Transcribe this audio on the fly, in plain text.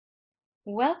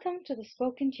Welcome to the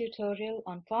spoken tutorial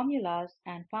on formulas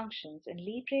and functions in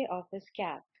LibreOffice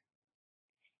Calc.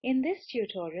 In this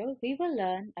tutorial, we will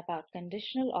learn about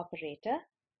conditional operator,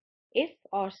 if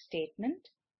or statement,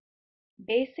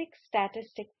 basic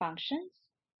statistic functions,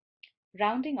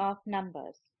 rounding off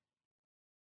numbers.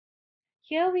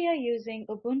 Here we are using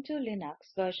Ubuntu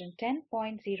Linux version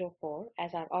 10.04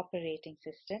 as our operating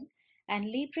system and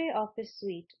LibreOffice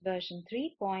Suite version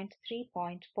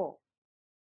 3.3.4.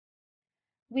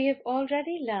 We have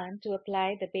already learned to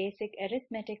apply the basic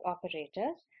arithmetic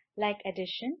operators like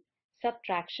addition,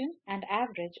 subtraction, and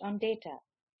average on data.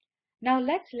 Now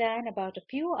let's learn about a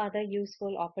few other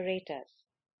useful operators.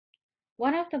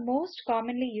 One of the most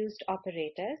commonly used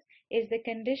operators is the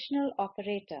conditional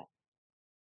operator.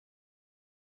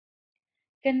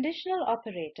 Conditional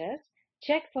operators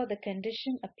check for the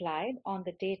condition applied on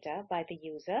the data by the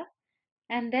user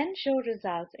and then show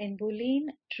results in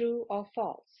Boolean true or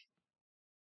false.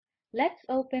 Let's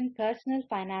open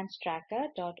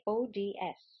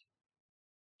personalfinancetracker.ods.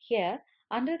 Here,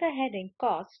 under the heading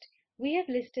Cost, we have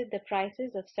listed the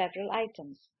prices of several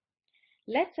items.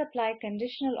 Let's apply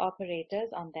conditional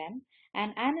operators on them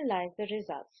and analyze the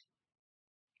results.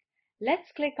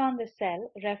 Let's click on the cell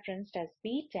referenced as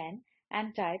B10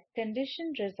 and type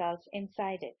condition results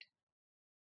inside it.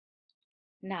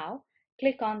 Now,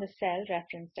 click on the cell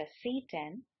referenced as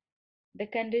C10. The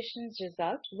condition's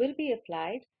result will be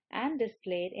applied and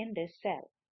displayed in this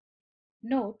cell.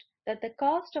 Note that the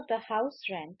cost of the house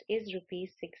rent is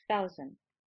rupees 6,000.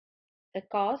 The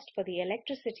cost for the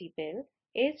electricity bill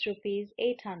is rupees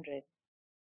 800.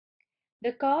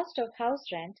 The cost of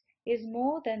house rent is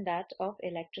more than that of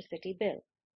electricity bill.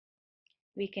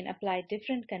 We can apply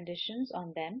different conditions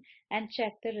on them and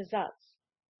check the results.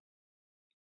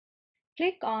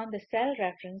 Click on the cell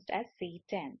referenced as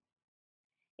C10.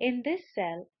 In this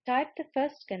cell, type the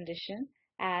first condition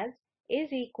as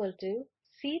is equal to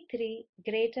C3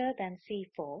 greater than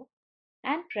C4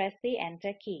 and press the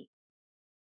Enter key.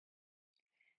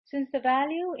 Since the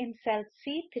value in cell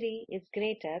C3 is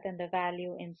greater than the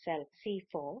value in cell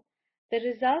C4, the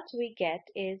result we get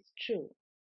is true.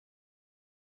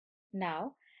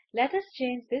 Now, let us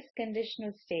change this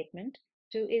conditional statement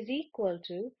to is equal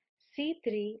to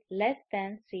C3 less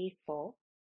than C4.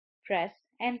 Press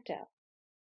Enter.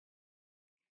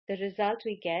 The result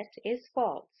we get is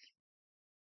false.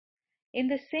 In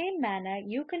the same manner,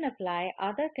 you can apply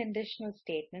other conditional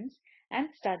statements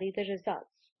and study the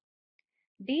results.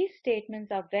 These statements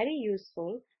are very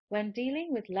useful when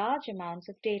dealing with large amounts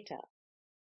of data.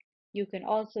 You can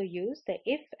also use the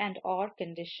if and or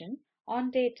condition on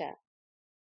data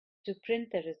to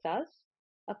print the results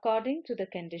according to the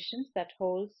conditions that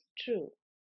holds true.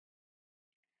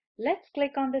 Let's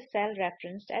click on the cell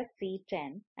referenced as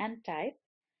C10 and type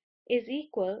is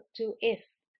equal to if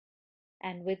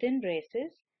and within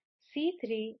braces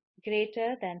C3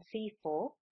 greater than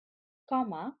C4,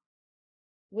 comma,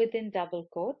 within double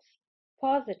quotes,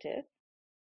 positive,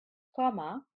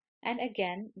 comma, and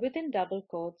again within double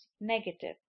quotes,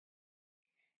 negative.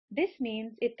 This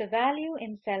means if the value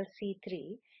in cell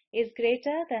C3 is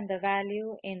greater than the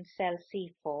value in cell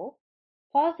C4,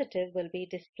 positive will be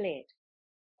displayed,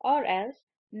 or else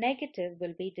negative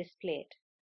will be displayed.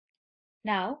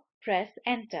 Now press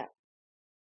Enter.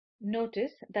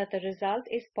 Notice that the result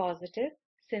is positive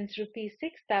since rupees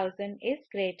 6,000 is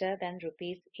greater than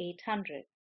rupees 800.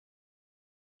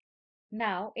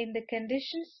 Now in the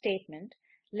condition statement,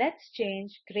 let's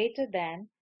change greater than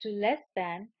to less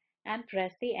than and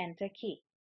press the Enter key.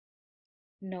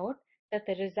 Note that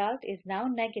the result is now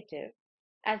negative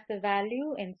as the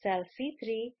value in cell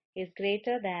C3 is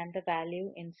greater than the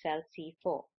value in cell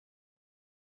C4.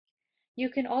 You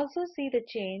can also see the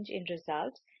change in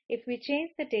result if we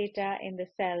change the data in the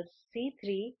cells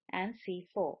C3 and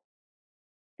C4.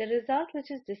 The result which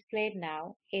is displayed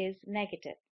now is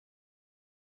negative.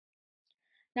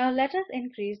 Now let us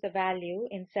increase the value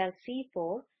in cell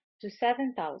C4 to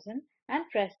 7,000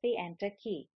 and press the Enter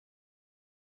key.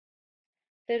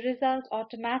 The result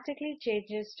automatically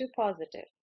changes to positive.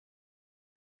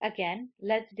 Again,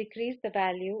 let's decrease the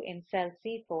value in cell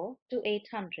C4 to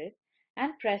 800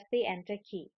 and press the Enter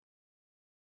key.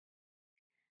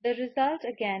 The result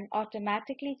again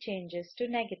automatically changes to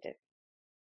negative.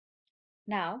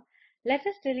 Now, let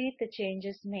us delete the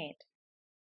changes made.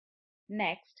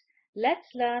 Next,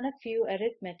 let's learn a few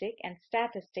arithmetic and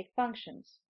statistic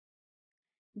functions.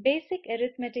 Basic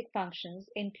arithmetic functions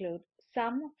include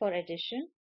sum for addition,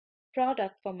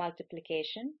 product for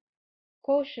multiplication,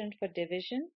 quotient for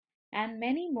division, and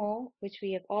many more which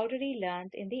we have already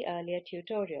learned in the earlier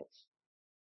tutorials.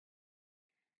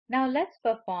 Now let's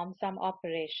perform some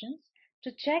operations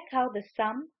to check how the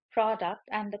sum, product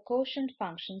and the quotient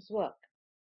functions work.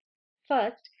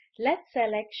 First, let's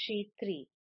select sheet 3.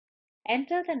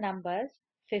 Enter the numbers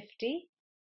 50,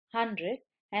 100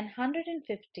 and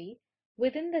 150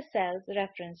 within the cells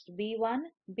referenced B1,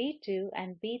 B2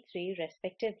 and B3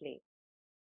 respectively.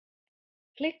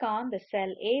 Click on the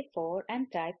cell A4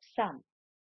 and type sum.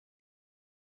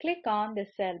 Click on the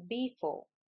cell B4.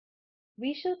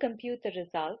 We shall compute the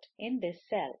result in this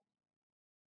cell.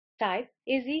 Type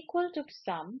is equal to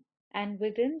sum and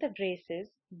within the braces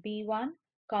B1,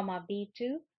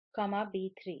 B2,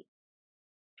 B3.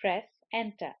 Press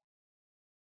enter.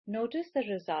 Notice the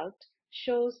result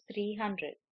shows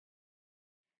 300.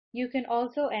 You can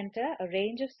also enter a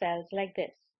range of cells like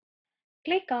this.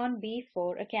 Click on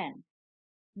B4 again.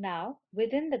 Now,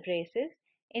 within the braces,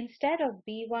 instead of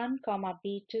B1,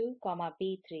 B2,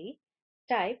 B3,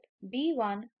 type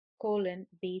B1 colon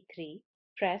B3,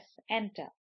 press enter.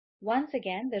 Once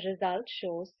again, the result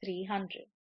shows 300.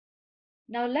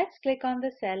 Now let's click on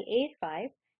the cell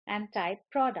A5 and type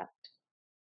product.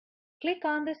 Click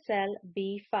on the cell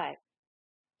B5.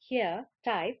 Here,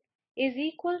 type is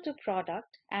equal to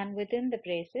product and within the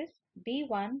braces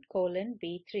B1 colon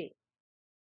B3.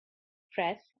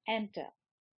 Press enter.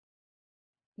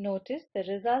 Notice the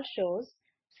result shows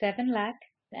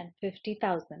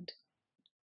 7,50,000.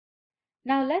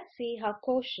 Now let's see how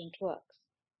quotient works.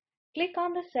 Click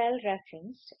on the cell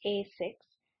referenced A6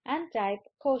 and type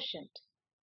quotient.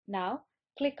 Now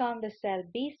click on the cell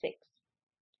B6.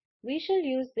 We shall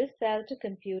use this cell to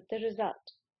compute the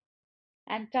result.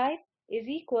 And type is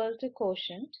equal to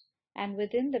quotient and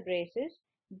within the braces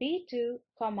B2,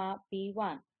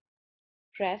 B1.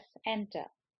 Press enter.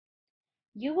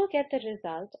 You will get the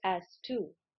result as 2.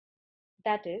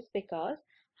 That is because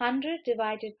 100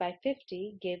 divided by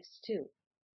 50 gives 2.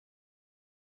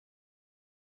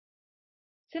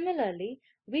 Similarly,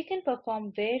 we can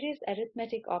perform various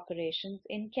arithmetic operations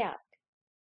in Calc.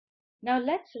 Now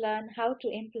let's learn how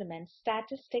to implement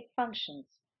statistic functions.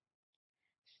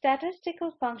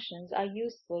 Statistical functions are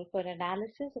useful for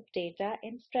analysis of data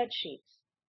in spreadsheets.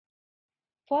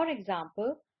 For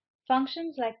example,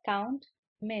 functions like count,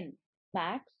 min,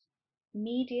 max,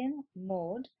 median,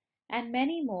 mode, and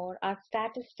many more are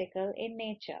statistical in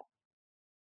nature.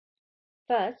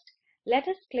 First, let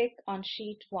us click on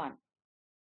sheet 1.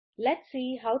 Let's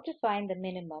see how to find the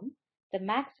minimum, the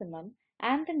maximum,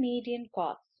 and the median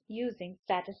costs using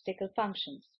statistical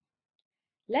functions.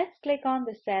 Let's click on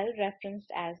the cell referenced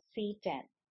as C10,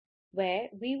 where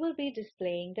we will be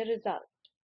displaying the result.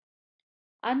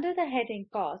 Under the heading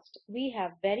Cost, we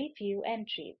have very few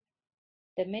entries.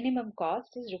 The minimum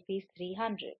cost is Rs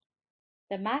 300.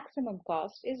 The maximum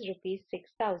cost is Rs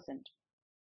 6,000.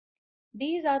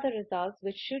 These are the results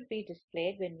which should be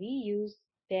displayed when we use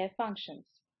their functions.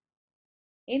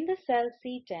 In the cell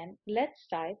C10, let's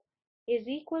type is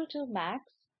equal to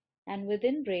max and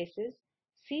within braces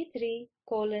C3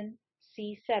 colon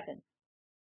C7.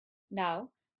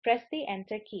 Now press the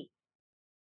enter key.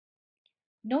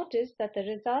 Notice that the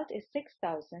result is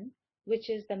 6,000, which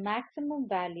is the maximum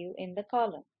value in the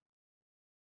column.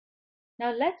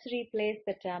 Now let's replace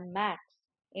the term max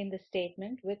in the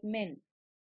statement with min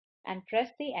and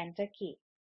press the enter key.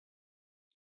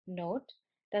 Note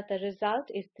that the result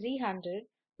is 300,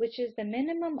 which is the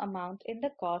minimum amount in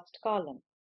the cost column.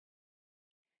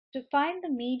 To find the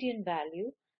median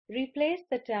value, replace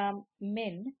the term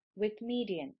min with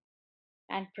median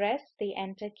and press the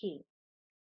enter key.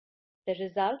 The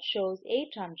result shows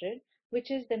 800, which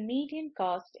is the median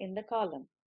cost in the column.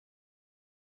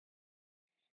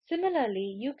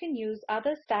 Similarly, you can use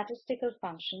other statistical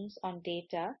functions on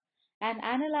data and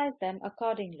analyze them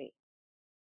accordingly.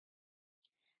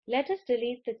 Let us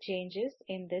delete the changes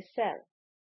in this cell.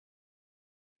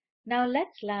 Now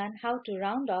let's learn how to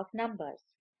round off numbers.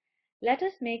 Let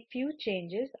us make few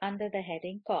changes under the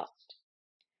heading Cost.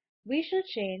 We shall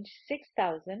change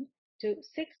 6,000 to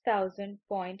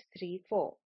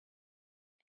 6,000.34,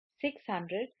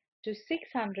 600 to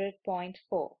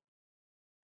 600.4,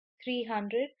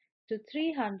 300 to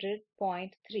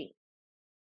 300.3.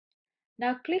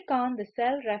 Now click on the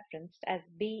cell referenced as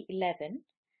B11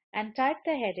 and type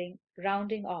the heading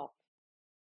Rounding Off.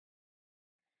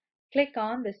 Click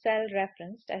on the cell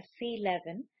referenced as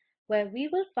C11 where we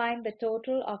will find the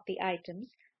total of the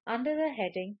items under the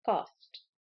heading Cost.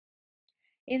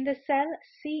 In the cell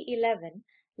C11,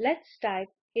 let's type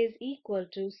is equal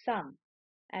to sum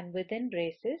and within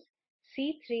braces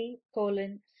C3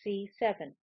 colon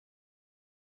C7.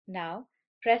 Now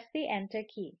press the enter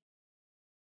key.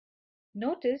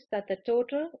 Notice that the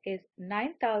total is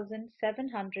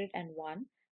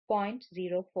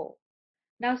 9,701.04.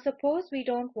 Now suppose we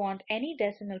don't want any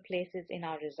decimal places in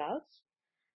our results.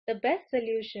 The best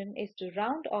solution is to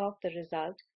round off the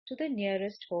result to the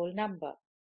nearest whole number.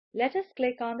 Let us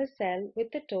click on the cell with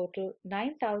the total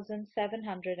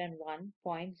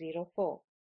 9701.04.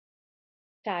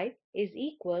 Type is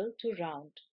equal to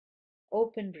round.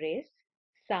 Open brace,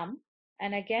 sum,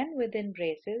 and again within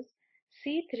braces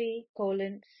C3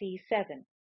 colon C7.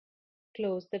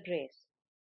 Close the brace.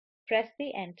 Press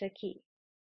the Enter key.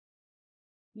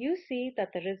 You see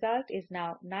that the result is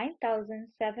now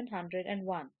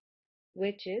 9701,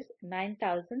 which is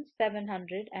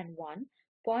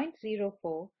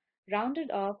 9701.04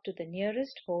 rounded off to the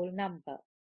nearest whole number.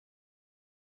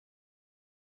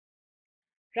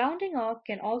 Rounding off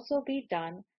can also be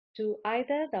done to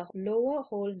either the lower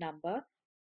whole number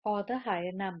or the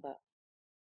higher number.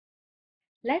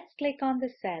 Let's click on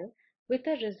the cell with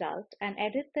the result and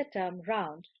edit the term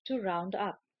round to round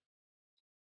up.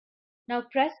 Now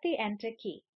press the Enter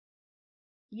key.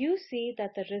 You see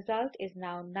that the result is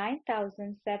now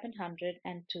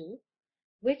 9702,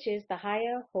 which is the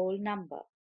higher whole number.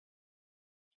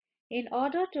 In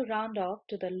order to round off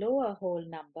to the lower whole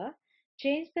number,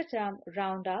 change the term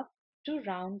round up to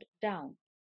round down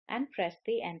and press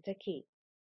the Enter key.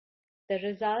 The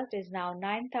result is now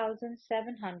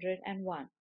 9701,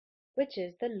 which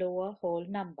is the lower whole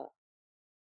number.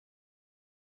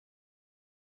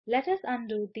 Let us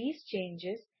undo these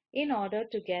changes in order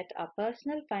to get our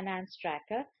personal finance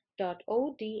tracker.ods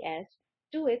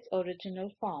to its original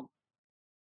form.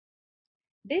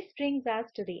 This brings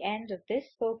us to the end of this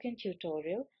spoken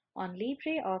tutorial on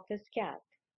LibreOffice Calc.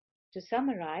 To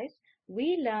summarize,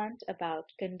 we learned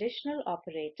about conditional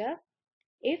operator,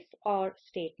 if/or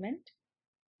statement,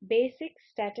 basic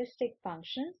statistic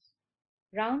functions,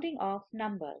 rounding off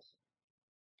numbers.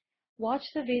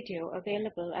 Watch the video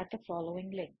available at the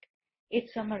following link. It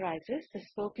summarizes the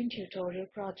spoken tutorial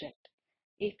project.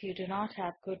 If you do not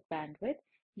have good bandwidth,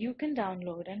 you can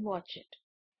download and watch it.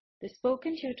 The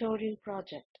Spoken Tutorial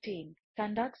Project team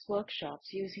conducts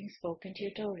workshops using spoken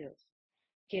tutorials,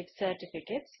 gives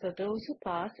certificates for those who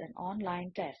pass an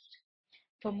online test.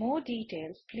 For more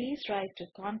details, please write to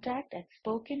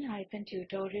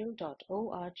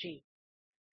contact@spoken-tutorial.org.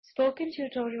 Spoken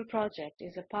Tutorial Project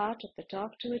is a part of the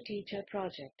Talk to a Teacher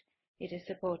project. It is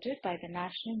supported by the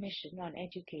National Mission on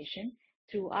Education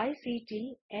through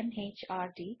ICT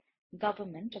MHRD,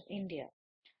 Government of India.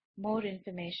 More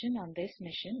information on this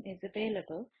mission is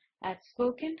available at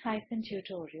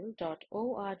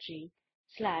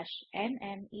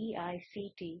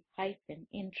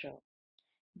spoken-tutorial.org/nmeict-intro.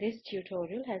 This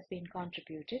tutorial has been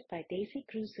contributed by Daisy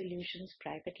Crew Solutions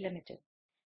Private Limited.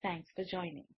 Thanks for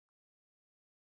joining.